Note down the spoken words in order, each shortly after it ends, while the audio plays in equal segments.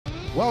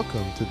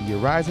Welcome to the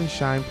Arise and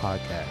Shine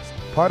podcast,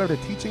 part of the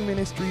teaching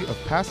ministry of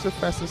Pastor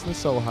Festus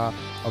Nasoha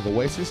of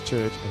Oasis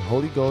Church and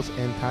Holy Ghost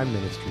End Time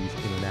Ministries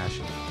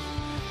International.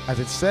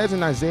 As it says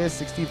in Isaiah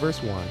 60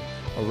 verse 1,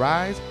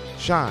 "Arise,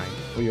 shine,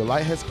 for your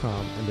light has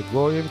come, and the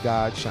glory of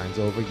God shines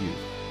over you."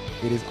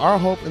 It is our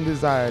hope and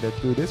desire that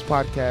through this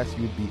podcast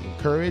you would be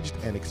encouraged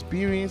and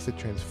experience the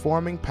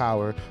transforming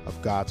power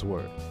of God's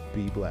Word.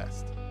 Be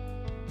blessed.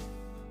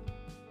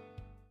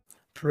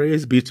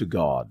 Praise be to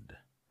God.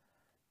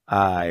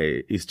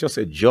 It's just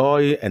a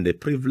joy and a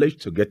privilege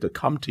to get to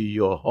come to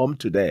your home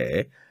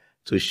today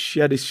to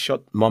share this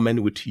short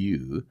moment with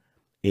you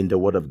in the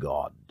Word of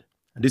God.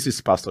 This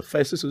is Pastor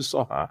Festus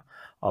Nasoha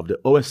of the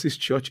Oasis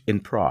Church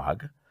in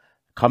Prague,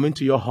 coming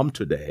to your home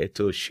today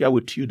to share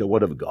with you the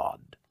Word of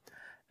God.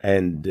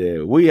 And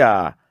we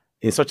are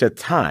in such a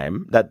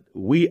time that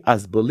we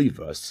as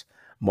believers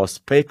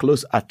must pay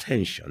close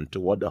attention to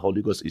what the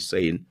Holy Ghost is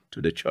saying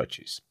to the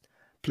churches.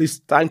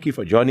 Please thank you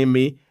for joining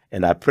me,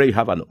 and I pray you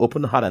have an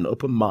open heart and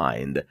open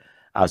mind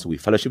as we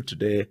fellowship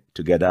today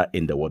together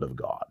in the Word of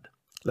God.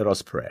 Let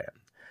us pray.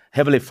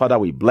 Heavenly Father,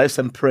 we bless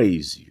and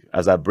praise you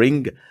as I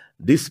bring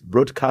this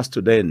broadcast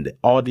today in the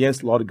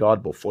audience, Lord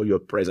God, before your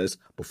presence,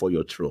 before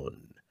your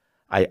throne.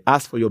 I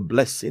ask for your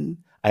blessing.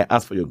 I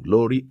ask for your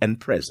glory and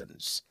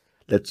presence.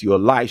 Let your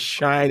light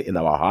shine in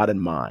our heart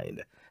and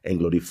mind and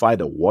glorify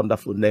the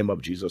wonderful name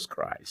of Jesus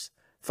Christ.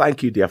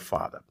 Thank you, dear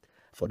Father,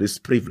 for this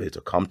privilege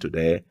to come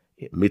today,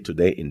 meet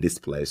today in this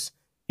place.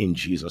 In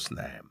Jesus'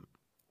 name.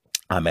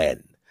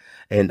 Amen.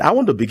 And I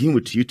want to begin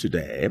with you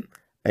today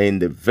in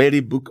the very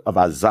book of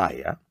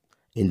Isaiah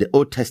in the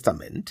Old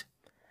Testament.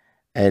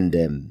 And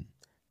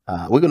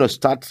we're going to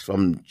start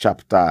from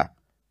chapter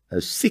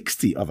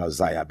 60 of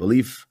Isaiah. I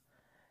believe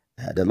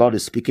the Lord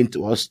is speaking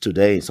to us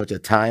today in such a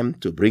time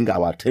to bring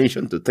our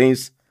attention to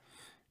things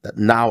that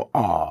now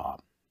are.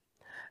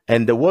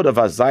 And the word of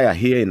Isaiah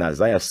here in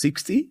Isaiah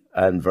 60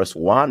 and verse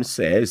 1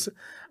 says,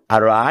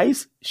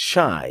 "Arise,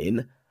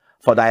 shine,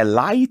 for thy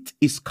light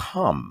is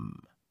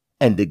come,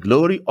 and the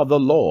glory of the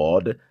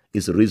Lord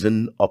is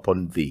risen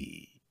upon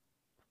thee."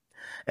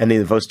 And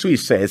in verse 2 it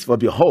says, "For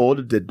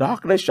behold, the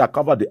darkness shall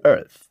cover the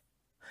earth,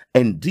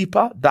 and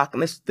deeper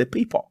darkness the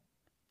people.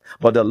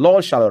 But the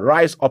Lord shall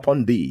arise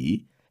upon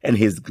thee, and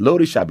his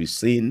glory shall be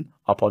seen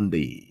upon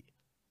thee."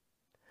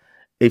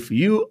 If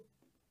you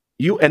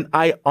and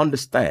I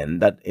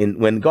understand that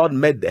when God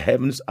made the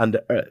heavens and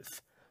the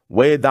earth,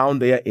 way down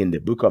there in the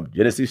book of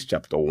Genesis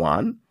chapter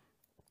 1,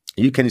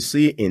 you can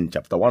see in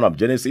chapter 1 of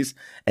Genesis,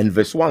 and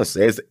verse 1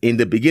 says, "In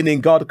the beginning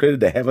God created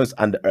the heavens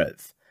and the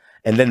earth."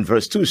 And then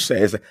verse 2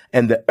 says,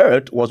 "And the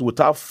earth was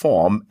without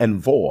form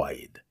and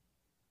void,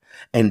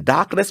 and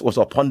darkness was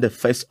upon the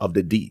face of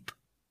the deep.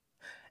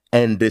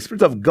 And the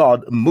Spirit of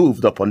God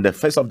moved upon the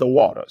face of the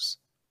waters."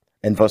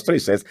 And verse 3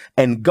 says,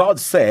 "And God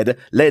said,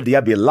 let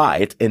there be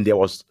light, and there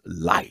was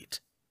light."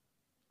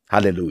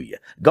 Hallelujah.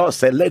 God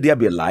said, let there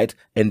be light,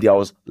 and there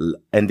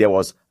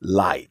was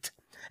light.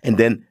 And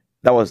then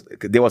there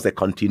was a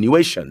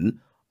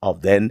continuation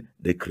of then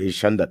the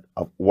creation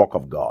of work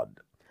of God.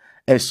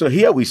 And so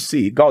here we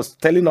see God's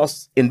telling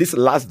us in these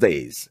last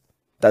days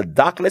that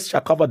darkness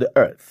shall cover the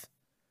earth,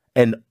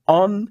 and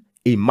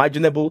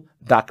unimaginable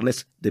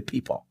darkness the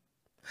people.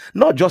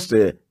 Not just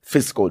a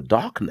physical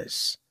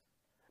darkness,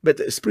 but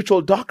a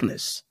spiritual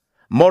darkness,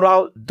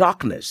 moral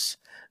darkness,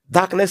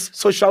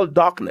 social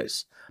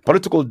darkness,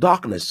 political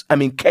darkness,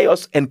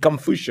 chaos and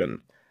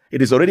confusion.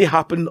 It is already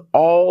happening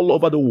all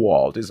over the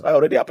world. It's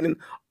already happening.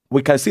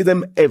 We can see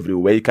them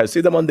everywhere. You can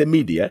see them on the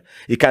media.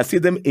 You can see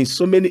them in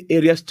so many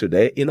areas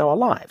today in our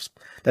lives.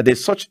 That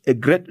there's such a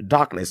great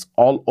darkness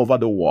all over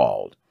the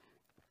world.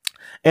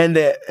 And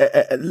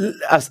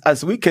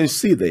as we can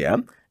see there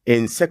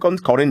in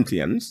 2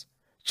 Corinthians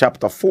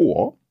chapter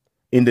 4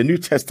 in the New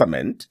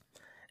Testament,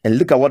 and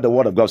look at what the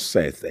Word of God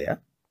says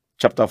there,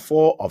 chapter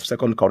 4 of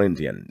 2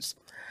 Corinthians.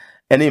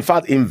 And in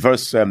fact, in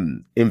verse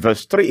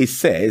 3, it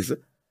says,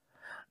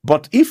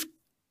 "But if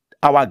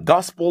our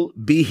gospel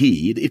be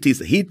hid, it is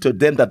hid to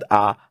them that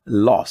are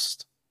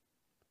lost,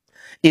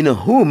 in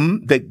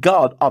whom the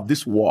God of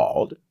this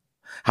world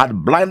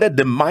had blinded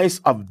the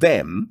minds of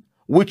them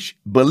which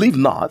believe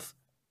not,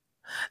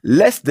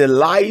 lest the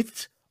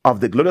light of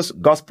the glorious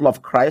gospel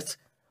of Christ,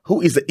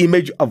 who is the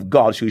image of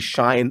God, should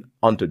shine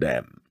unto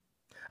them."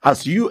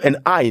 As you and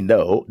I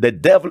know, the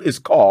devil is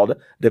called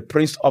the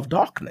prince of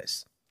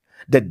darkness.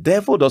 The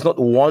devil does not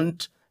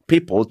want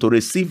people to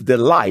receive the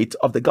light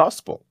of the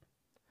gospel.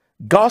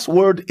 God's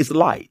word is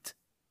light.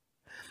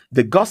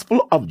 The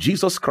gospel of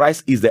Jesus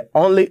Christ is the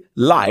only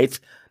light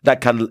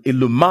that can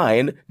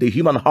illumine the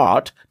human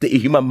heart, the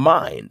human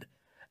mind,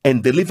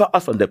 and deliver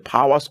us from the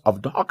powers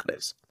of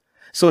darkness.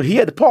 So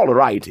here Paul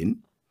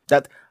writing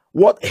that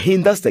what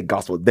hinders the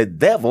gospel? The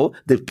devil,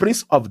 the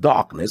prince of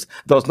darkness,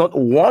 does not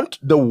want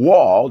the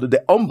world,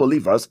 the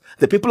unbelievers,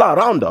 the people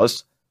around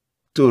us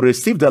to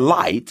receive the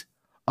light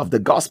of the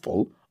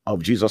gospel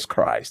of Jesus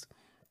Christ.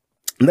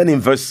 And then in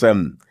verse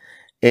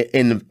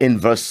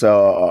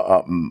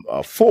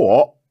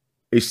 4,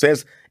 it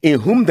says, in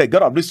whom the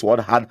God of this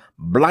world had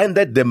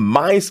blinded the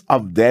minds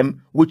of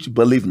them which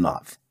believe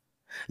not,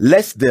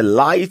 lest the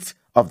light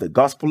of the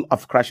gospel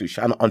of Christ should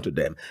shine unto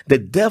them. The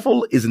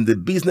devil is in the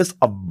business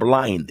of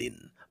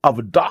blinding,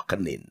 of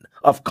darkening,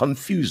 of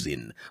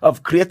confusing,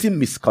 of creating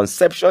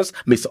misconceptions,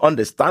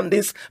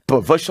 misunderstandings,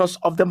 perversions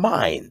of the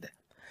mind.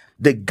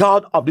 The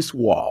God of this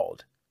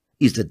world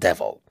is the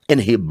devil,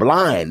 and he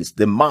blinds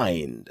the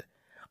mind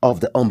of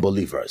the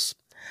unbelievers.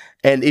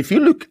 And if you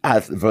look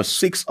at verse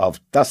 6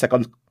 of that 2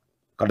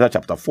 Corinthians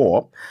chapter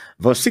 4,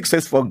 verse 6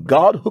 says, for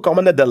God, who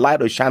commanded the light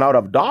to shine out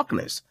of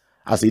darkness,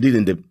 as he did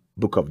in the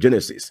book of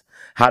Genesis,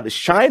 had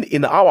shined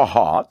in our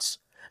hearts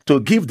to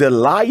give the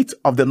light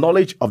of the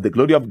knowledge of the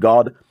glory of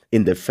God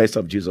in the face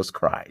of Jesus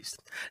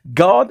Christ.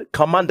 God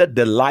commanded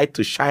the light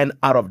to shine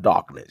out of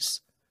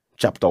darkness.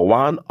 Chapter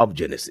 1 of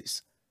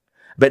Genesis.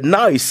 But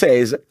now he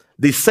says,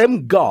 the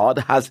same God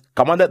has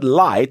commanded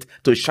light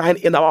to shine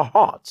in our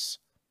hearts.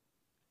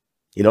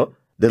 You know,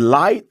 the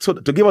light, to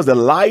give us the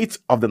light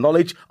of the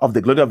knowledge of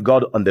the glory of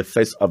God on the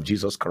face of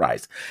Jesus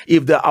Christ.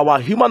 If our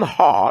human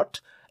heart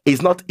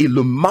is not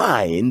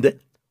illumined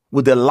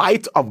with the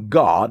light of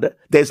God,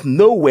 there's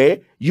no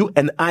way you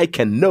and I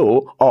can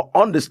know or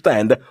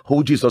understand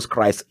who Jesus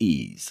Christ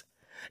is.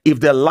 If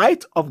the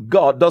light of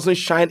God doesn't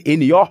shine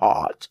in your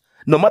heart,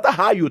 no matter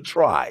how you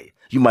try,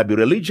 you might be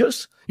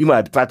religious, you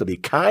might try to be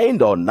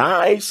kind or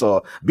nice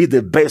or be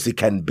the best you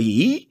can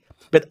be,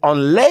 but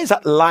unless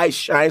that light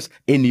shines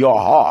in your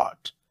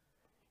heart,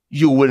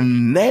 you will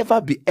never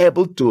be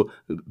able to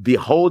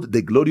behold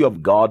the glory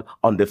of God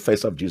on the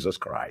face of Jesus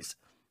Christ.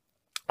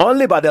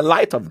 Only by the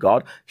light of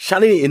God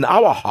shining in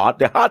our heart,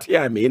 the heart here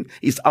I mean,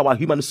 is our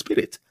human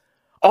spirit.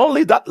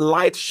 Only that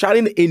light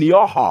shining in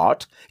your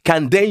heart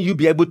can then you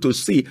be able to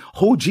see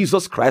who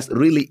Jesus Christ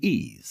really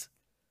is.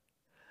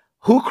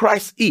 Who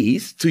Christ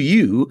is to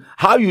you,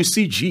 how you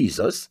see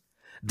Jesus,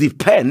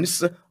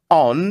 depends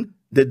on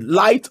the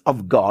light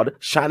of God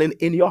shining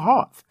in your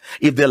heart.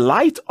 If the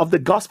light of the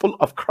gospel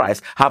of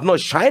Christ have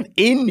not shined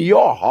in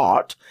your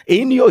heart,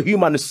 in your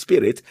human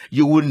spirit,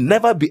 you will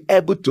never be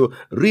able to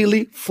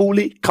really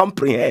fully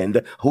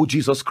comprehend who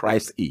Jesus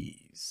Christ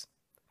is.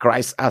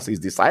 Christ asked his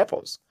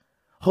disciples,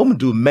 whom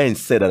do men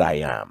say that I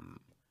am?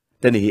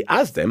 Then he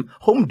asked them,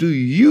 whom do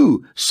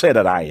you say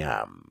that I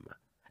am?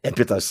 And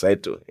Peter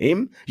said to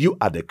him, you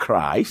are the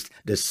Christ,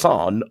 the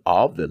Son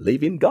of the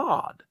living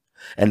God.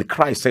 And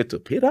Christ said to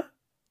Peter,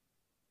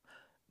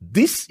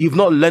 this you've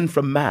not learned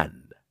from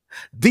man.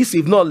 This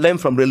you've not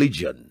learned from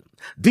religion.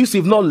 This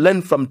you've not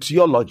learned from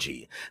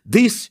theology.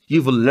 This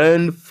you've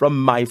learned from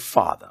my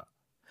Father.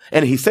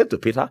 And he said to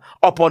Peter,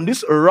 upon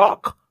this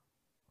rock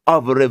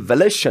of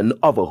revelation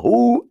of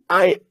who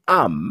I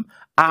am,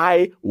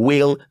 I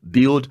will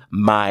build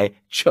my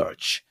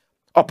church.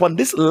 Upon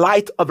this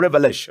light of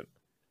revelation,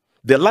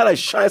 the light that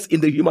shines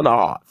in the human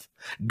heart,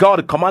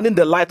 God commanding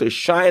the light to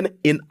shine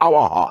in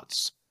our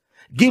hearts,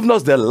 giving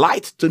us the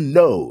light to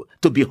know,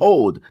 to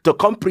behold, to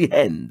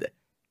comprehend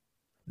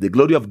the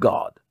glory of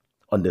God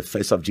on the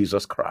face of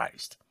Jesus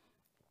Christ.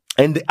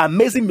 And the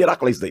amazing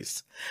miracle is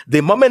this.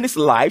 The moment this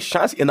light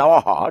shines in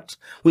our heart,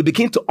 we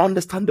begin to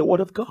understand the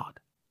word of God.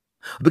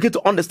 We begin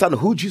to understand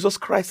who Jesus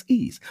Christ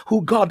is,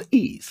 who God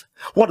is,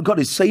 what God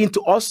is saying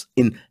to us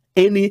in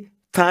any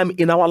time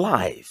in our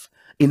life,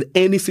 in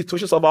any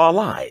situations of our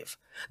life.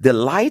 The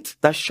light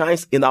that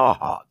shines in our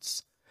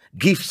hearts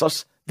gives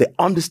us the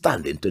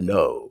understanding to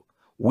know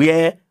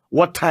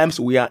what times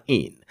we are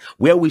in,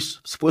 where we're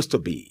supposed to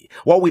be,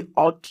 what we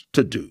ought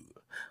to do,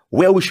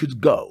 where we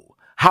should go,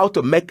 how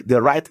to make the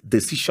right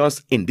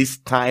decisions in this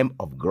time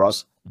of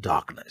gross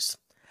darkness.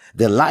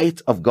 The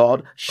light of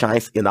God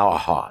shines in our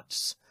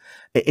hearts.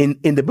 In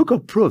the book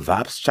of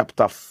Proverbs,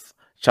 chapter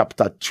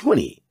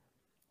 20,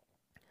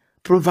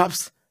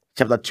 Proverbs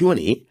chapter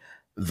 20,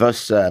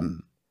 verse,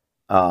 we're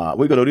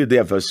going to read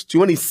there verse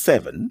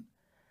 27,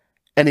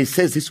 and it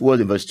says this word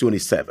in verse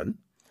 27,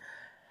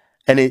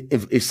 and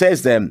it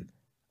says then,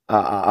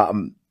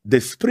 the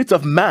spirit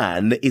of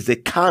man is a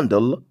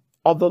candle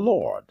of the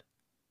Lord,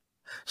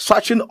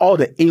 searching all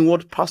the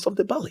inward parts of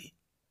the belly.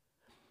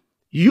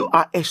 You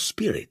are a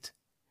spirit.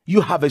 You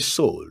have a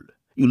soul.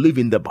 You live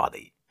in the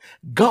body.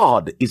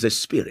 God is a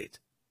spirit.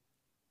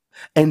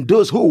 And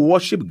those who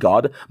worship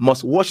God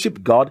must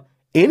worship God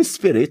in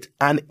spirit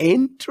and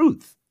in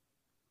truth.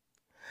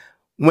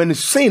 When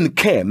sin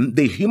came,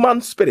 the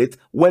human spirit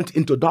went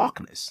into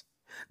darkness.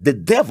 The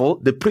devil,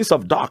 the prince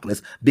of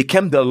darkness,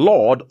 became the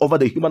Lord over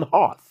the human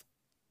heart.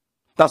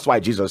 That's why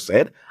Jesus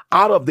said,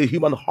 out of the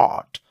human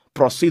heart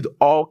proceed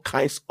all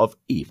kinds of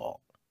evil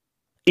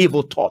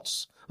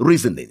thoughts,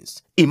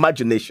 reasonings,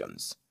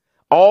 imaginations.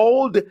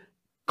 All the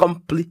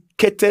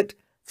complicated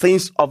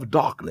things of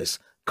darkness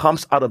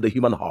comes out of the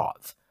human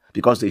heart,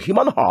 because the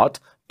human heart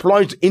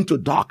plunged into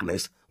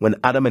darkness when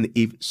Adam and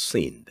Eve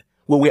sinned.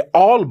 We were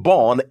all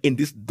born in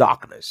this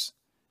darkness.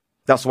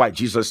 That's why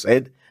Jesus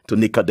said to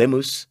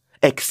Nicodemus,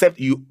 except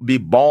you be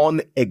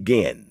born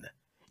again,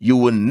 you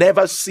will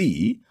never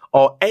see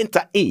or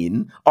enter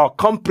in or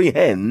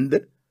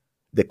comprehend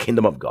the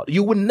kingdom of God.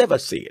 You will never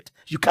see it.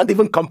 You can't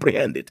even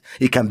comprehend it.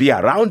 It can be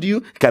around you,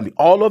 it can be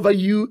all over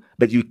you,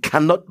 but you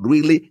cannot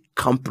really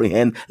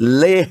comprehend,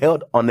 lay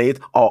hold on it,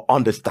 or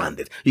understand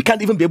it. You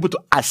can't even be able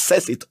to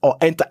access it or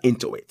enter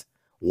into it.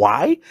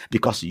 Why?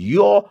 Because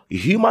your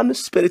human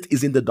spirit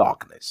is in the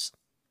darkness.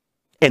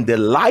 And the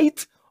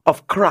light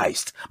of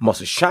Christ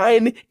must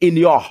shine in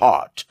your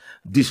heart,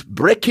 this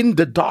breaking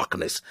the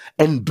darkness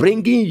and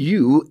bringing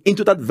you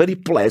into that very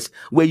place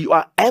where you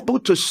are able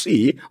to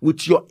see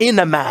with your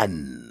inner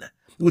man,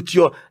 with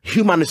your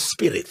human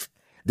spirit,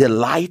 the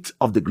light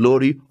of the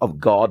glory of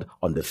God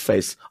on the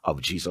face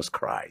of Jesus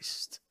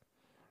Christ.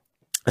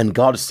 And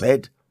God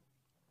said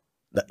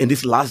that in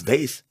these last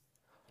days,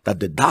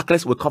 that the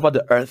darkness will cover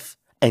the earth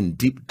and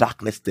deep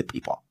darkness the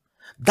people.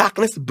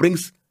 Darkness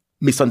brings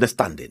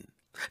misunderstanding.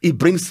 It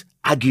brings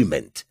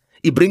argument.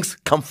 It brings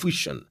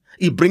confusion.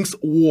 It brings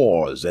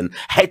wars and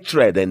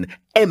hatred and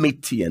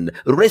enmity and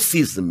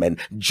racism and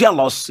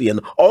jealousy, and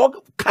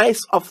all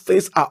kinds of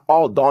things are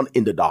all done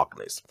in the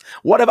darkness.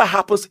 Whatever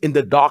happens in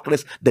the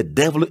darkness, the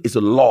devil is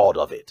the Lord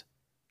of it.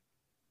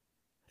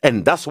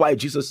 And that's why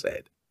Jesus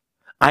said,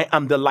 I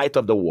am the light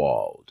of the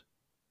world.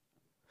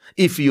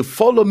 If you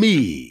follow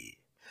me,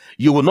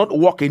 you will not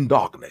walk in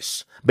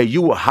darkness, but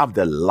you will have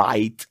the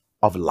light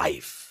of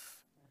life.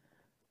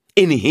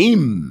 In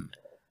him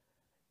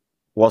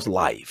was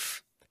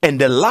life,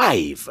 and the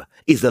life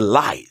is the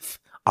life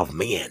of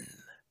men.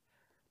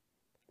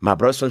 My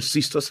brothers and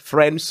sisters,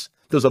 friends,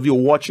 those of you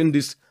watching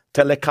this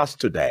telecast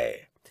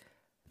today,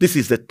 this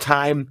is the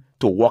time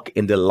to walk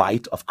in the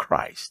light of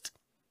Christ.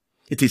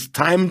 It is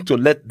time to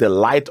let the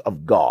light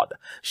of God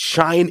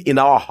shine in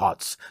our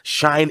hearts,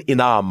 shine in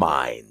our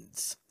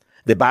minds.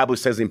 The Bible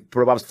says in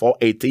Proverbs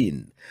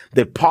 4:18,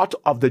 the path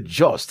of the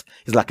just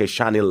is like a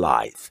shining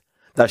light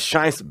that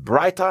shines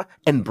brighter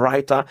and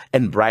brighter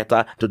and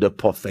brighter to the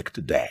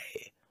perfect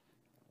day.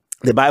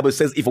 The Bible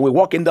says if we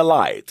walk in the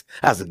light,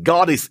 as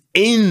God is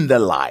in the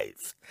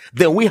light,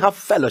 then we have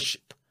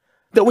fellowship,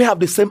 then we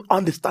have the same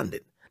understanding,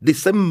 the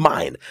same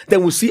mind,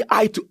 then we see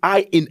eye to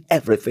eye in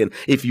everything.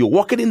 If you're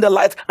walking in the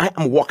light, I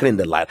am walking in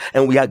the light,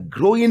 and we are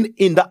growing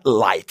in that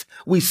light.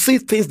 We see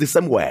things the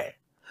same way,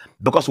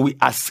 because we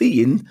are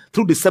seeing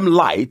through the same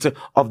light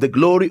of the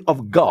glory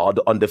of God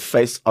on the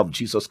face of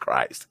Jesus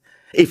Christ.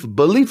 If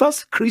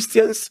believers,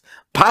 Christians,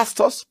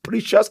 pastors,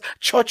 preachers,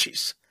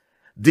 churches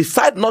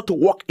decide not to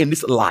walk in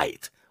this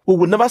light, we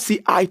will never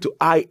see eye to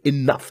eye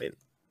in nothing.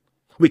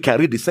 We can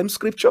read the same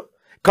scripture,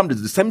 come to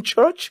the same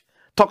church,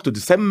 talk to the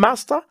same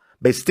master,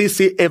 but still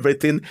see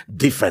everything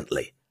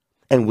differently.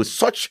 And with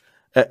such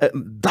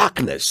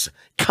darkness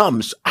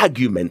comes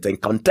argument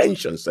and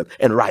contentions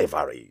and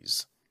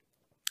rivalries.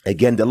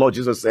 Again, the Lord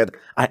Jesus said,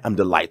 I am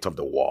the light of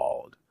the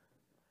world.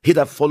 He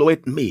that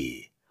followeth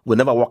me will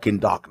never walk in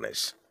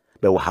darkness,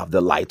 but will have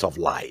the light of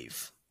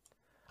life.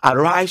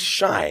 Arise,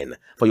 shine,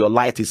 for your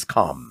light is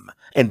come,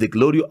 and the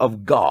glory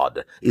of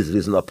God is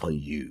risen upon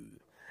you.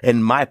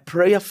 And my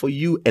prayer for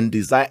you and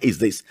desire is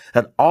this,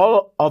 that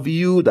all of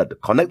you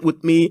that connect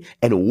with me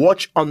and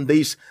watch on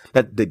this,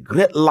 that the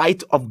great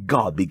light of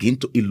God begin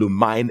to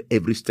illumine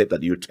every step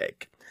that you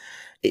take.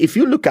 If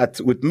you look at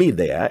with me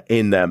there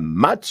in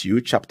Matthew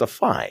chapter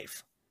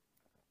 5,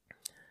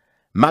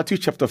 Matthew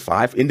chapter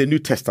 5 in the New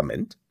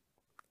Testament,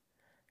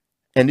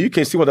 and you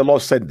can see what the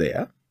Lord said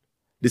there.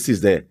 This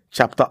is the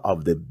chapter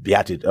of the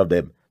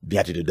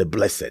Beatitude, the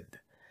Blessed.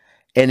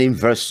 And in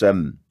verse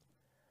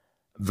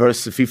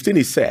 15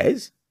 it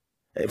says,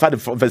 in fact,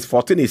 verse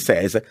 14 it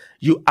says,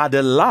 you are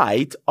the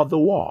light of the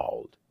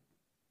world.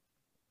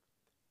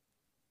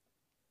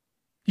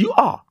 You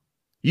are.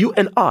 You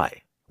and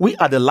I. We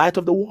are the light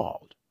of the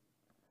world.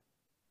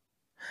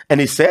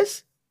 And it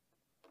says,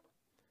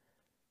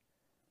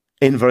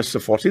 in verse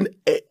 14,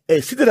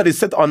 a city that is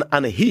set on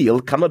an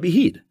hill cannot be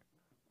hid.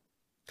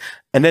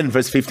 And then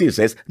verse 15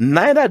 says,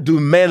 neither do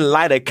men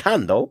light a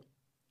candle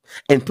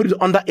and put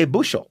it under a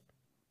bushel,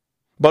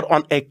 but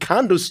on a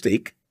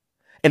candlestick,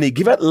 and he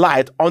giveth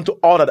light unto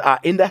all that are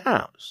in the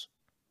house.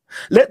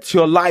 Let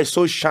your light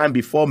so shine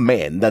before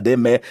men that they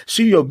may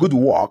see your good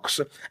works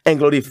and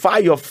glorify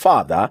your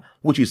Father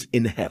which is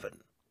in heaven.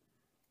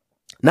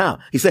 Now,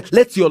 he said,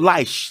 let your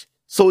light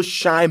so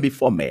shine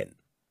before men.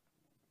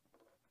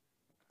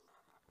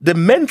 The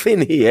main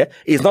thing here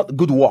is not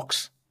good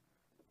works.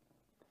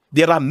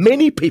 There are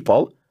many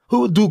people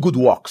who do good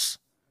works,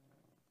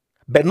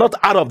 but not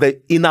out of the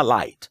inner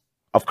light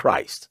of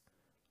Christ.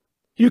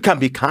 You can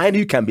be kind,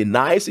 you can be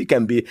nice, you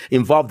can be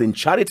involved in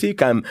charity, you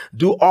can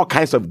do all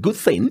kinds of good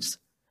things,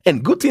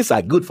 and good things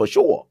are good for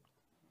sure.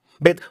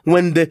 But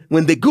when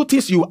the good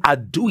things you are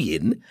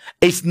doing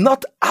is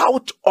not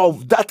out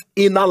of that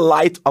inner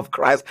light of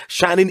Christ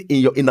shining in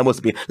your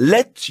innermost being,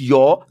 let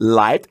your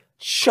light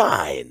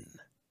shine.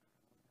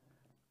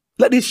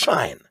 Let it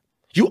shine.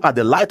 You are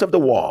the light of the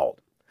world.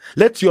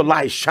 Let your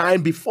light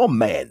shine before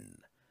men.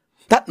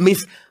 That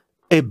means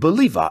a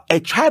believer,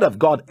 a child of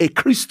God, a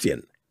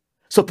Christian,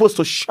 supposed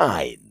to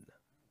shine.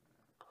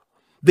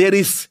 There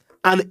is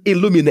an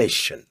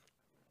illumination.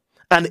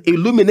 an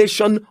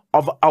illumination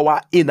of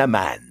our inner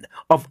man,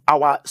 of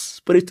our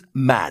spirit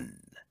man.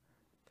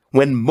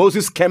 When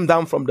Moses came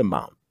down from the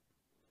mount,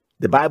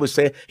 the Bible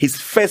says his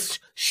face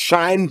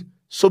shined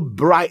so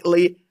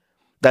brightly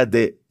that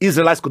the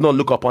Israelites could not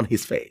look upon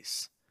his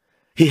face.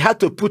 He had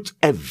to put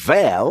a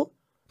veil.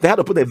 They had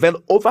to put a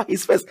veil over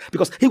his face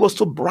because he was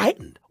so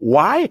brightened.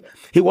 Why?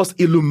 He was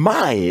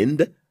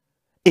illumined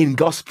in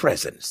God's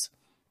presence.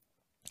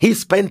 He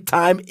spent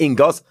time in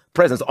God's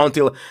presence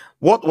until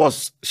what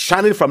was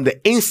shining from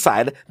the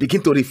inside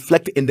began to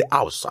reflect in the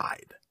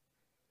outside.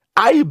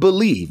 I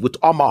believe with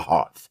all my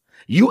heart,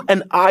 you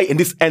and I in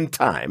this end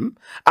time,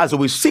 as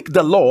we seek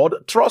the Lord,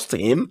 trust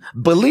him,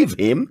 believe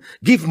him,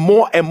 give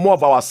more and more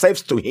of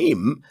ourselves to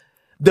him,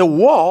 the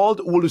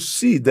world will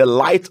see the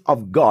light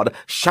of God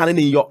shining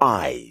in your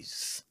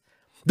eyes.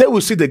 They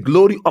will see the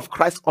glory of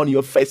Christ on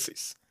your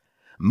faces.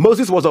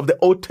 Moses was of the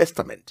Old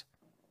Testament.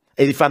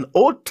 And if an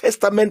Old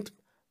Testament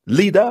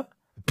leader,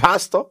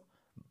 pastor,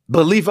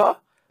 believer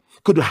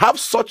could have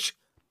such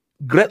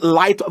great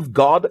light of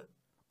God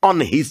on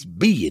his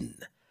being,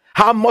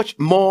 how much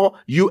more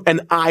you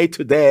and I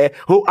today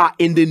who are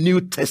in the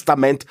New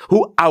Testament,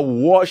 who are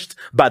washed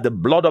by the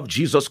blood of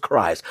Jesus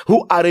Christ,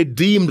 who are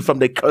redeemed from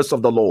the curse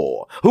of the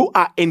law, who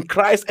are in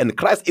Christ and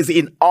Christ is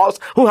in us,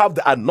 who have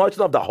the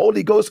anointing of the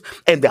Holy Ghost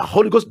and the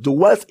Holy Ghost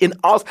dwells in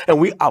us and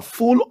we are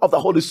full of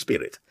the Holy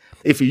Spirit.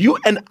 If you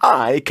and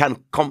I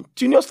can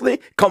continuously,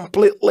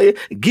 completely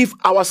give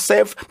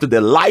ourselves to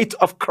the light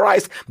of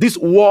Christ, this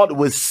world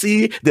will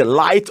see the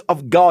light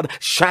of God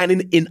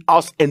shining in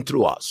us and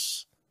through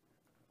us.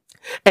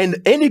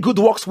 And any good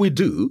works we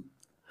do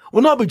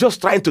will not be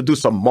just trying to do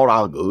some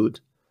moral good,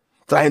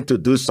 trying to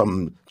do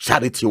some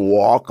charity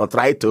work, or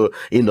try to,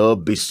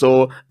 be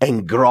so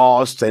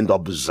engrossed and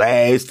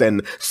obsessed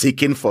and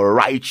seeking for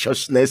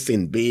righteousness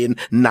in being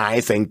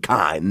nice and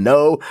kind.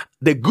 No,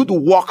 the good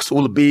works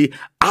will be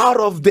out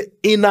of the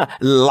inner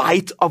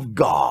light of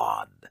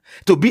God,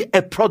 to be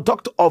a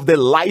product of the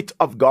light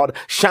of God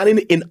shining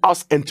in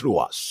us and through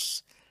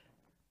us.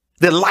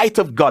 The light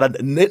of God,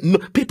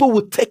 and people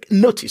will take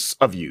notice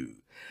of you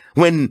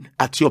when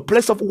at your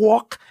place of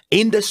work,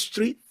 in the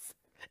street,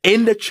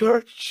 in the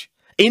church,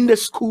 in the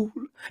school,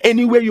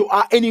 anywhere you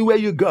are, anywhere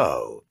you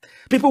go.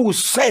 People will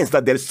sense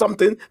that there's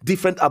something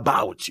different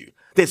about you.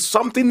 There's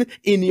something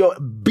in your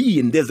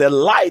being. There's a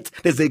light,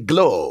 there's a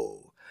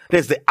glow.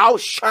 There's the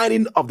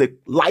outshining of the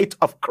light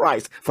of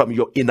Christ from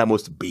your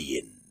innermost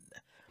being.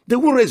 They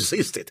will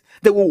resist it.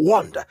 They will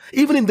wonder,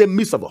 even in the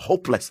midst of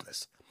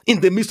hopelessness,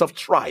 in the midst of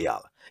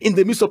trial, in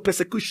the midst of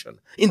persecution,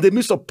 in the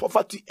midst of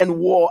poverty and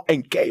war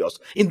and chaos,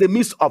 in the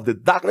midst of the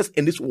darkness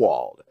in this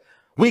world,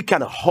 we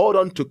can hold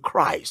on to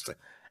Christ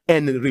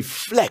and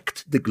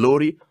reflect the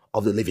glory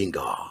of the living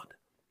God.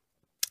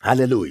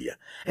 Hallelujah.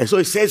 And so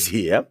it says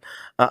here,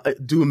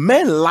 do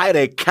men light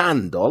a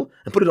candle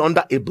and put it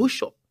under a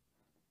bushel?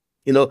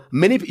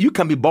 You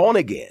can be born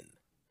again.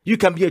 You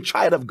can be a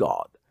child of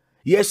God.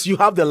 Yes, you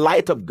have the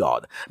light of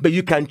God, but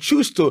you can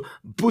choose to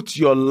put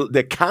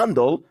the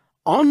candle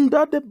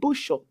under the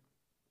bushel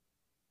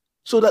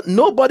so that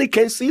nobody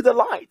can see the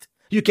light.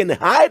 You can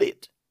hide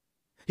it.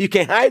 You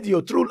can hide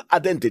your true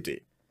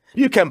identity.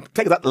 You can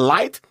take that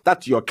light,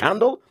 that's your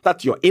candle,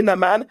 that's your inner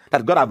man,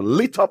 that God have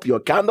lit up your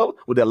candle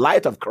with the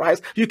light of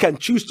Christ. You can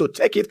choose to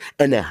take it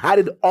and hide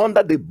it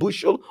under the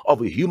bushel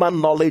of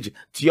human knowledge,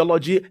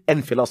 theology,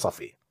 and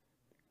philosophy.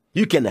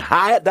 You can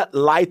hide that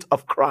light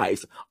of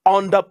Christ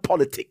under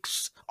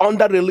politics,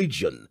 under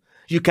religion.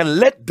 You can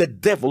let the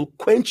devil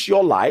quench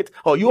your light,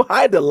 or you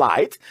hide the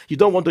light. You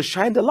don't want to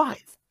shine the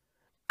light.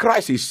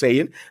 Christ is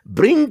saying,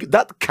 bring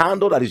that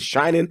candle that is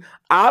shining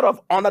out of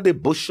under the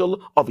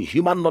bushel of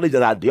human knowledge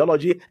and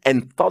ideology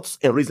and thoughts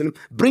and reasoning.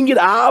 Bring it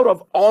out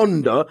of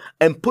under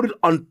and put it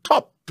on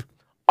top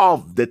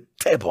of the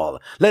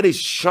table. Let it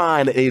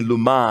shine and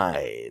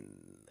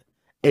illumine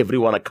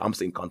everyone that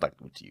comes in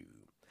contact with you.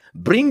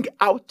 Bring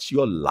out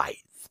your light.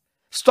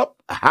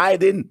 Stop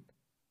hiding.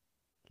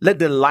 Let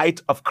the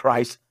light of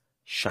Christ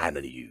shine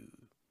on you.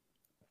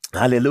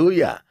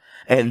 Hallelujah.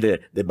 And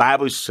the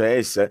Bible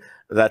says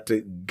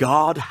that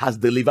God has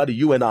delivered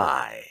you and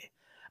I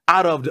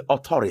out of the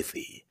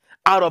authority,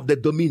 out of the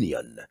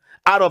dominion,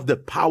 out of the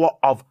power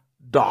of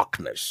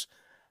darkness,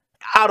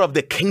 out of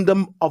the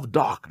kingdom of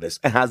darkness,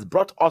 and has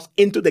brought us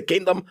into the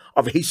kingdom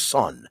of his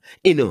Son,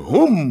 in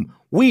whom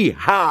we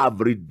have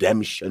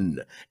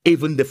redemption,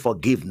 even the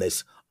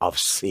forgiveness of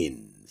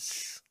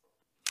sins.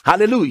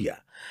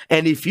 Hallelujah.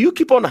 And if you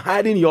keep on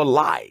hiding your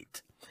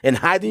light and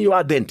hiding your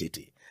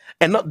identity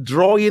and not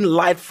drawing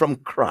light from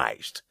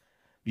Christ,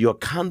 your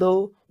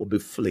candle will be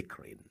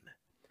flickering.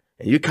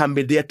 And you can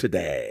be there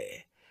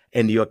today,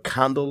 and your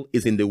candle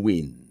is in the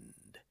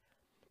wind.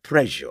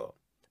 Pressure,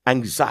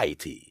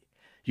 anxiety.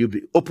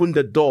 You open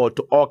the door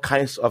to all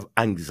kinds of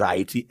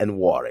anxiety and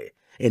worry,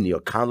 and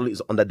your candle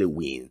is under the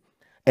wind,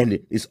 and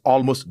it is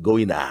almost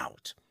going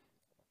out.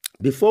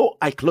 Before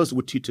I close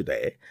with you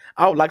today,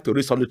 I would like to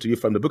read something to you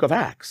from the book of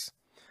Acts.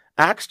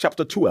 Acts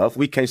chapter 12,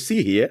 we can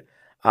see here,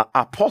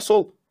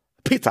 Apostle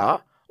Peter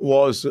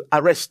was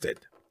arrested.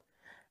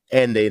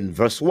 And in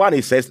verse 1,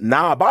 it says,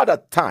 now about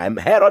that time,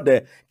 Herod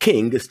the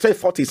king stretched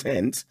forth his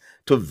hands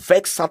to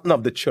vex certain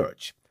of the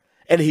church.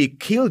 And he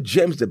killed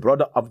James, the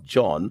brother of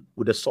John,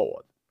 with a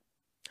sword.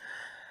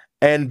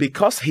 And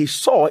because he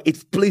saw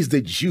it pleased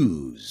the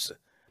Jews,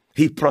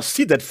 he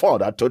proceeded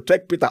further to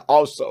take Peter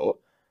also.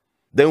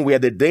 Then were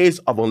the days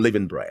of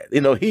unleavened bread.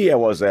 Here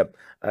was a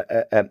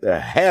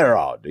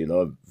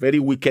Herod, very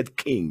wicked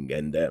king.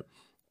 And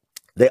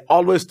they're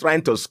always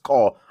trying to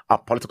score a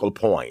political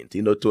point,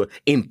 to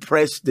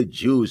impress the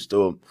Jews,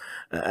 to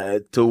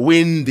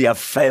win their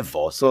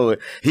favor, so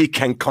he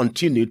can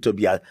continue to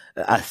be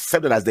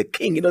accepted as the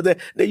king.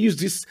 They use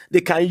this.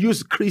 They can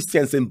use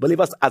Christians and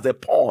believers as a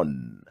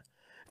pawn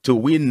to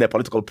win a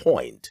political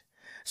point.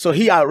 So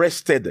he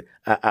arrested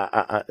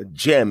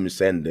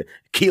James and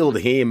killed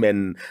him,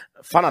 and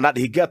found out that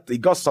he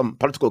got some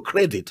political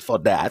credit for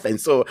that,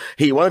 and so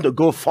he wanted to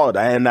go further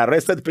and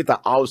arrested Peter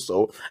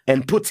also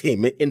and put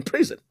him in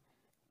prison.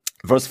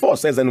 Verse 4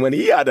 says, and when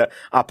he had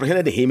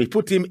apprehended him, he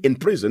put him in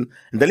prison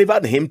and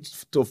delivered him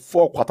to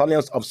 4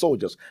 quaternions of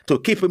soldiers to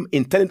keep him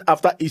intended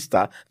after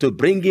Easter to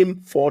bring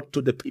him forth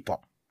to the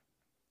people.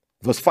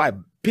 Verse 5,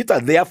 Peter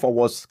therefore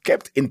was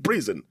kept in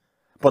prison,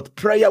 but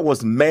prayer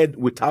was made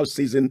without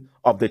ceasing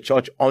of the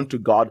church unto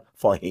God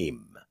for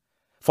him.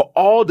 For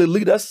all the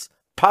leaders,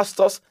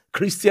 pastors,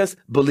 Christians,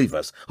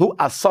 believers who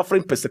are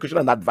suffering persecution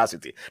and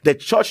adversity, the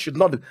church should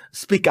not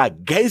speak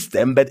against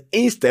them, but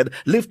instead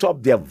lift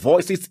up their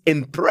voices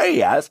in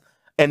prayers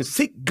and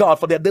seek God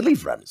for their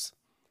deliverance.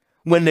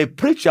 When a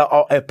preacher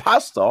or a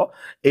pastor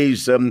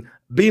is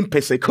being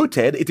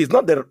persecuted, it is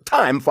not the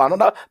time for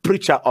another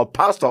preacher or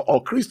pastor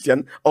or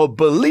Christian or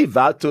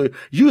believer to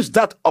use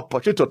that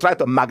opportunity to try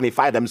to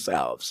magnify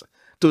themselves,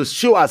 to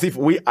show as if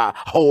we are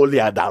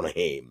holier than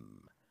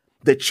him.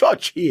 The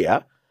church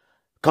here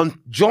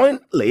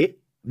conjointly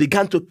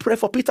began to pray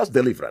for Peter's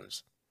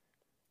deliverance.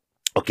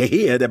 Okay,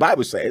 here the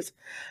Bible says,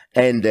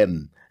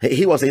 and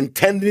he was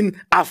intending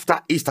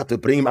after Easter to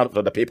bring him out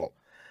to the people.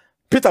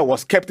 Peter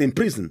was kept in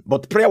prison,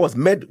 but prayer was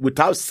made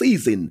without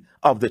ceasing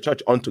of the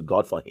church unto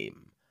God for him.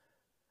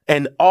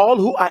 And all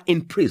who are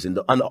in prison,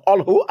 and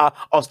all who are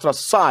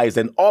ostracized,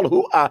 and all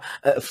who are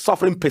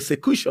suffering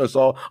persecutions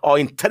or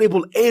in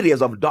terrible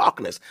areas of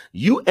darkness,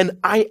 you and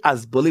I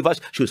as believers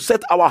should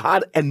set our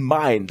heart and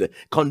mind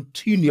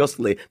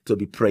continuously to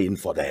be praying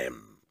for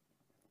them.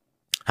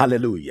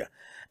 Hallelujah.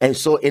 And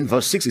so in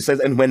verse 6 it says,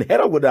 and when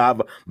Herod would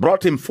have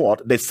brought him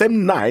forth, the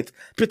same night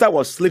Peter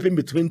was sleeping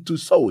between 2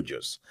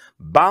 soldiers,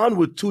 bound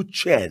with 2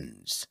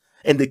 chains,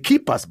 and the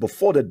keepers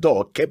before the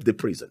door kept the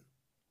prison.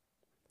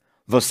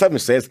 Verse 7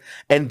 says,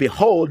 and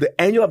behold, the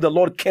angel of the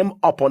Lord came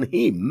upon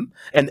him,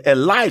 and a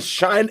light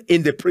shined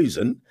in the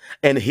prison,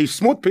 and he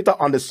smote Peter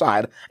on the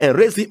side and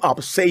raised him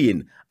up,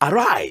 saying,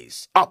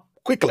 arise up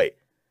quickly.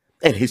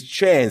 And his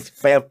chains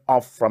fell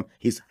off from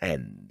his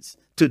hands.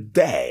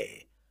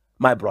 Today,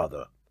 my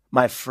brother,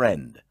 my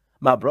friend,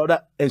 my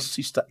brother and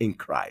sister in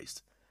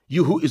Christ,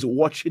 you who is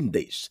watching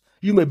this,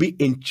 you may be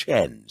in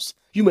chains.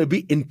 You may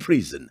be in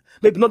prison.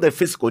 Maybe not a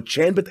physical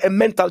chain, but a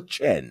mental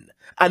chain,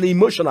 an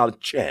emotional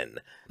chain.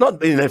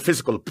 Not in a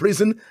physical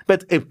prison,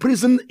 but a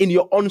prison in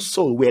your own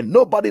soul where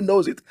nobody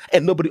knows it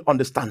and nobody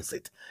understands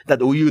it.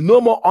 That you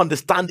no more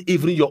understand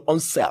even your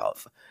own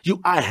self. You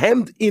are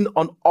hemmed in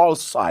on all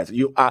sides.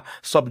 You are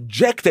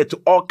subjected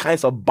to all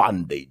kinds of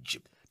bondage.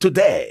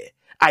 Today,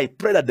 I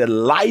pray that the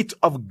light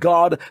of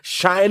God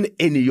shine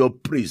in your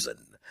prison.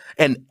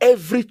 And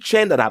every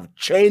chain that have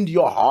chained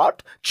your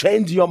heart,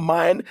 chained your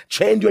mind,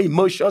 chained your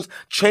emotions,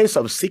 chains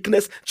of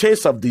sickness,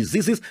 chains of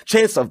diseases,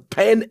 chains of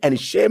pain and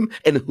shame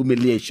and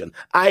humiliation,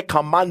 I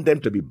command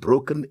them to be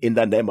broken in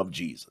the name of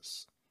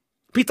Jesus.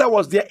 Peter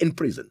was there in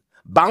prison,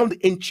 bound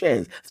in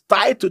chains,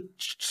 tied to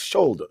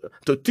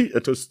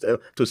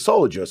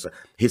soldiers.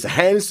 His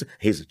hands,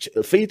 his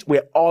feet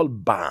were all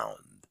bound.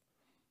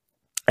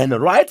 And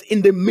right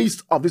in the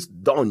midst of this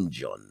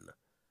dungeon,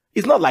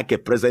 it's not like a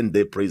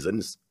present-day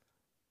prisons.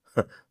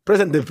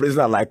 Present-day prisons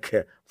are like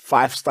a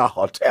 5-star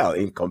hotel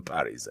in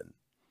comparison.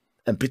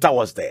 And Peter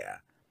was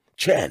there,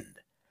 chained.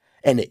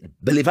 And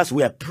believers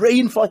were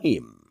praying for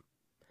him.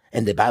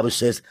 And the Bible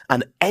says,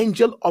 an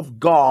angel of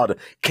God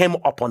came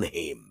upon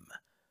him.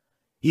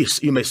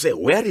 You may say,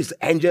 where is the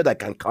angel that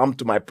can come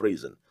to my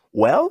prison?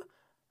 Well,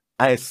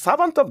 a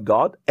servant of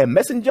God, a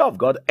messenger of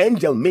God,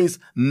 angel means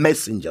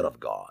messenger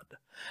of God.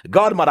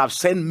 God might have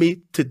sent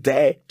me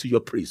today to your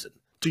prison,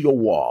 to your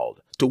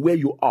world, to where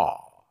you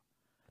are.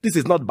 This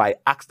is not by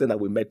accident that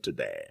we met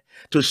today.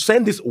 To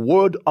send this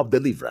word of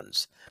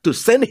deliverance, to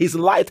send his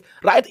light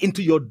right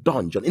into your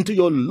dungeon, into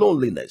your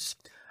loneliness.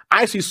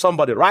 I see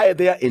somebody right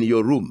there in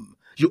your room.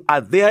 You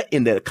are there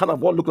in the kind of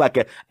what look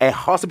like a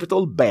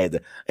hospital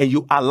bed, and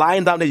you are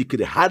lying down there. You could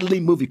hardly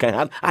move.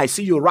 I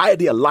see you right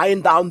there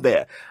lying down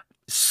there,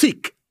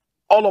 sick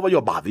all over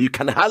your body. You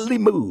can hardly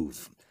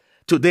move.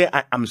 Today,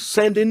 I am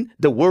sending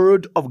the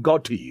word of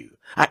God to you.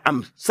 I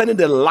am sending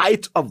the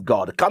light of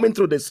God coming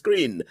through the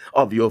screen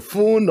of your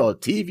phone or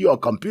TV or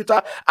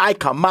computer. I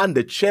command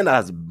the chain that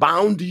has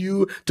bound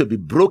you to be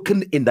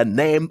broken in the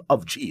name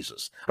of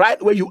Jesus.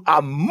 Right where you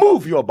are,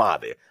 move your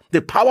body.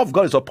 The power of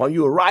God is upon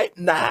you right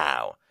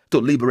now to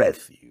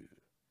liberate you.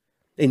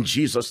 In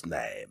Jesus'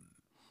 name.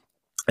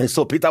 And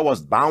so Peter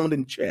was bound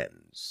in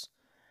chains.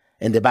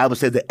 And the Bible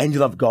says the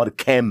angel of God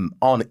came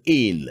on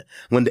in.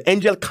 When the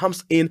angel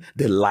comes in,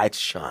 the light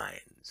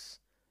shines.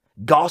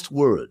 God's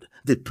word,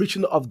 the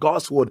preaching of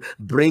God's word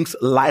brings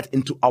light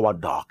into our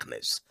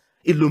darkness.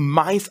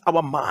 Illumines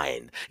our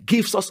mind,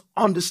 gives us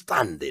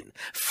understanding,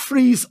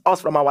 frees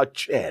us from our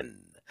chain,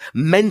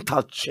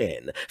 mental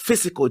chain,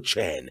 physical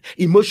chain,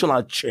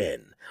 emotional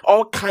chain,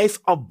 all kinds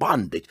of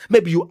bondage.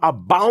 Maybe you are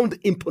bound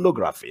in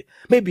pornography.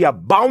 Maybe you are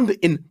bound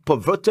in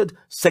perverted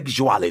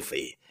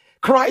sexuality.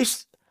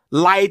 Christ's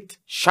light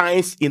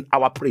shines in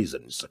our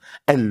prisons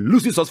and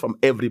looses us from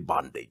every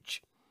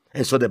bondage.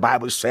 And so the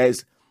Bible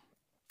says,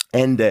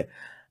 and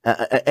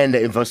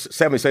in verse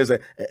 7 it says,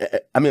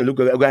 look,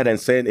 go ahead and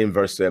say it in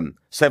verse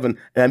 7,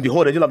 and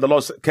behold, the angel of the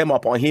Lord came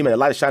upon him, and the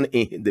light shined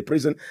in the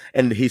prison,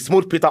 and he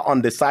smote Peter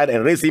on the side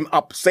and raised him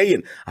up,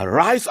 saying,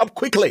 arise up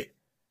quickly.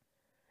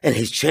 And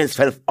his chains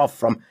fell off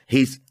from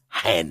his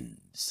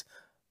hands.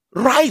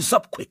 Rise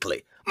up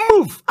quickly.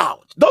 Move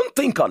out. Don't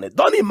think on it.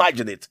 Don't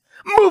imagine it.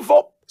 Move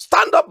up.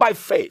 Stand up by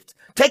faith.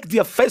 Take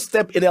the first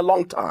step in a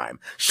long time.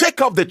 Shake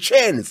off the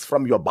chains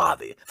from your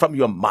body, from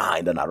your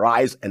mind, and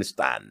arise and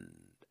stand.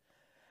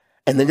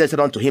 And then they said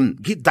unto him,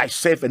 get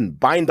thyself and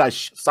bind thy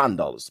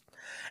sandals.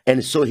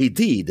 And so he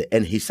did.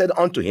 And he said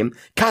unto him,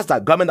 cast thy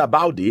garment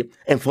about thee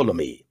and follow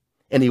me.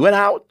 And he went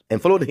out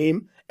and followed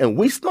him, and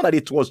wist not that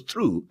it was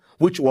true,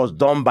 which was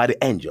done by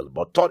the angel,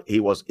 but thought he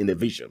was in a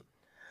vision.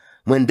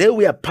 When they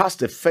were past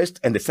the first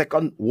and the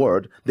second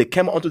word, they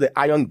came unto the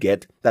iron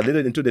gate that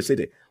led into the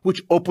city,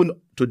 which opened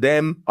to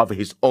them of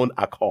his own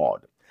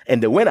accord.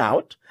 And they went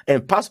out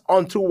and passed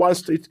on through one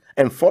street,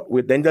 and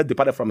forthwith the angel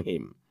departed from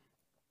him.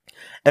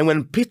 And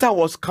when Peter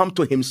was come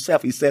to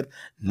himself, he said,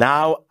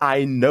 now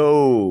I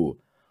know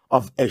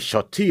of a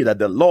surety that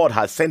the Lord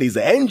has sent his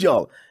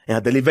angel and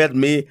has delivered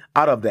me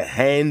out of the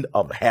hand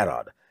of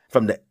Herod,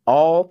 from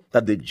all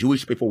that the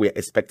Jewish people were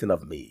expecting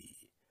of me.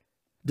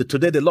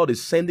 Today the Lord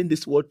is sending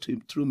this word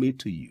through me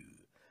to you.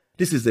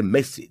 This is a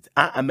message.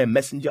 I am a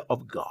messenger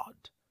of God.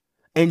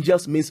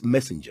 Angels means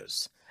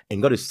messengers.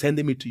 And God is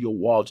sending me to your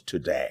world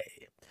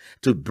today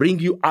to bring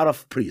you out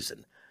of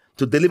prison,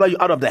 to deliver you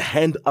out of the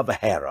hand of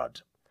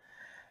Herod.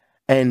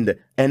 And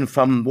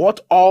from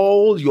what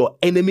all your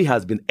enemy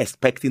has been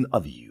expecting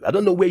of you. I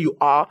don't know where you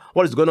are,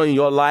 what is going on in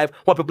your life,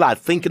 what people are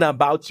thinking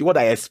about you, what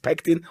they're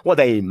expecting, what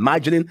they're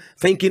imagining,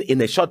 thinking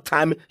in a short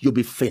time you'll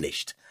be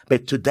finished.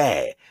 But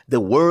today, the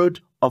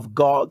word of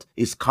God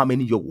is coming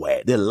your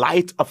way. The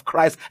light of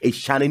Christ is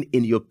shining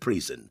in your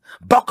prison.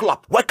 Buckle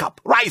up, wake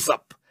up, rise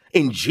up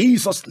in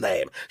Jesus'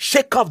 name.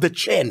 Shake off the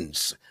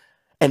chains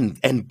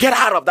and get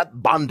out of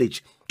that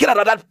bondage. Get out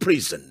of that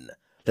prison.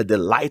 Let the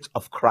light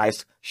of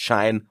Christ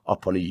shine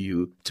upon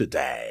you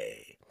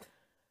today.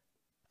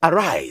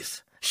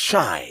 Arise,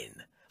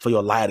 shine, for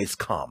your light is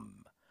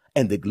come,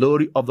 and the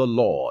glory of the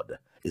Lord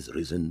is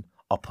risen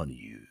upon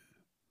you.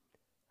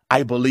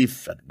 I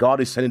believe that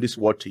God is sending this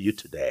word to you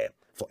today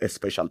for a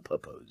special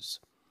purpose.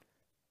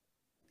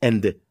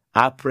 And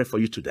I pray for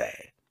you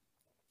today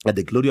that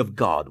the glory of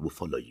God will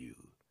follow you.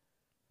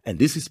 And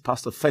this is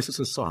Pastor Festus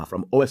Nsoha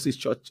from Oasis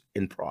Church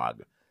in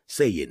Prague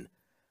saying,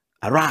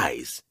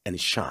 arise and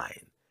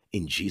shine.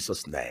 In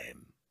Jesus'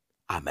 name,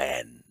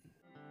 amen.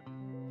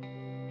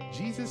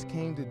 Jesus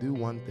came to do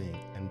one thing,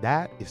 and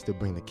that is to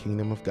bring the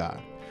kingdom of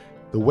God.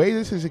 The way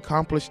this is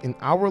accomplished in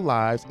our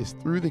lives is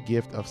through the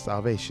gift of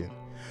salvation.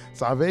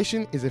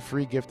 Salvation is a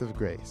free gift of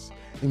grace.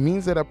 It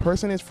means that a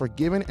person is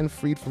forgiven and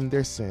freed from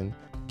their sin,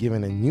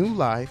 given a new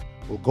life,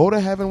 will go to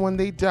heaven when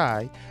they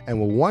die,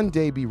 and will one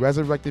day be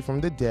resurrected from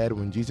the dead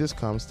when Jesus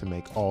comes to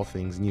make all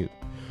things new.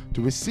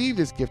 To receive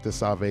this gift of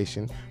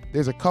salvation,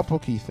 there's a couple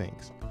key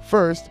things.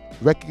 First,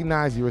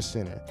 recognize you're a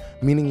sinner,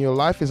 meaning your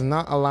life is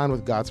not aligned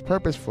with God's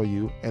purpose for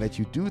you and that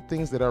you do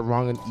things that are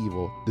wrong and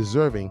evil,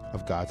 deserving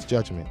of God's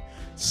judgment.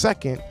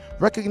 Second,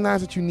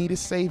 recognize that you need a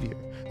Savior,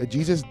 that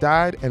Jesus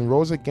died and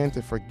rose again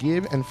to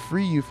forgive and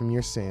free you from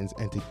your sins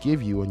and to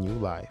give you a new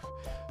life.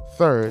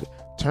 Third,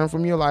 turn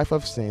from your life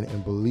of sin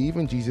and believe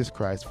in Jesus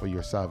Christ for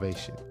your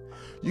salvation.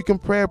 You can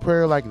pray a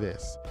prayer like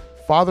this.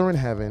 Father in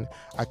heaven,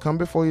 I come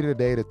before you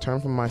today to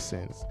turn from my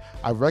sins.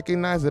 I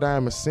recognize that I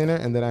am a sinner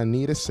and that I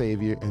need a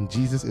Savior, and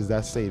Jesus is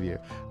that Savior.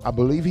 I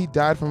believe He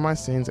died for my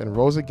sins and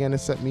rose again to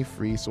set me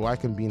free so I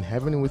can be in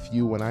heaven with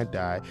you when I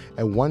die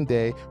and one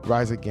day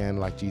rise again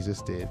like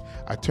Jesus did.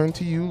 I turn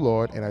to you,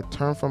 Lord, and I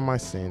turn from my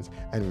sins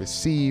and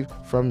receive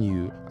from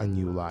you a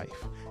new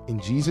life. In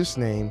Jesus'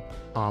 name,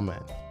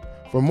 amen.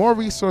 For more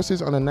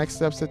resources on the next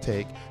steps to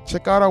take,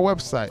 check out our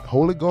website,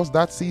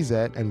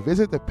 holyghost.cz, and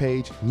visit the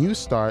page New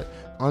Start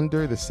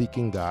under the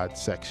Seeking God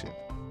section.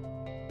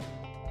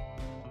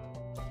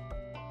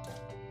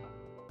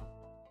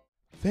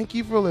 Thank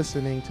you for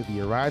listening to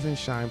the Arise and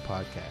Shine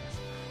podcast.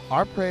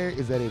 Our prayer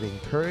is that it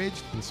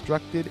encouraged,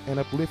 instructed, and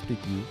uplifted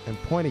you and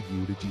pointed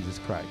you to Jesus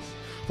Christ.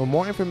 For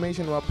more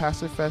information about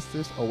Pastor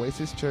Festus,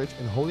 Oasis Church,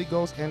 and Holy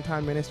Ghost End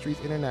Time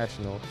Ministries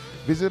International,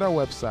 visit our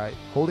website,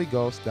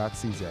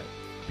 holyghost.cz.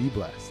 Be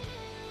blessed.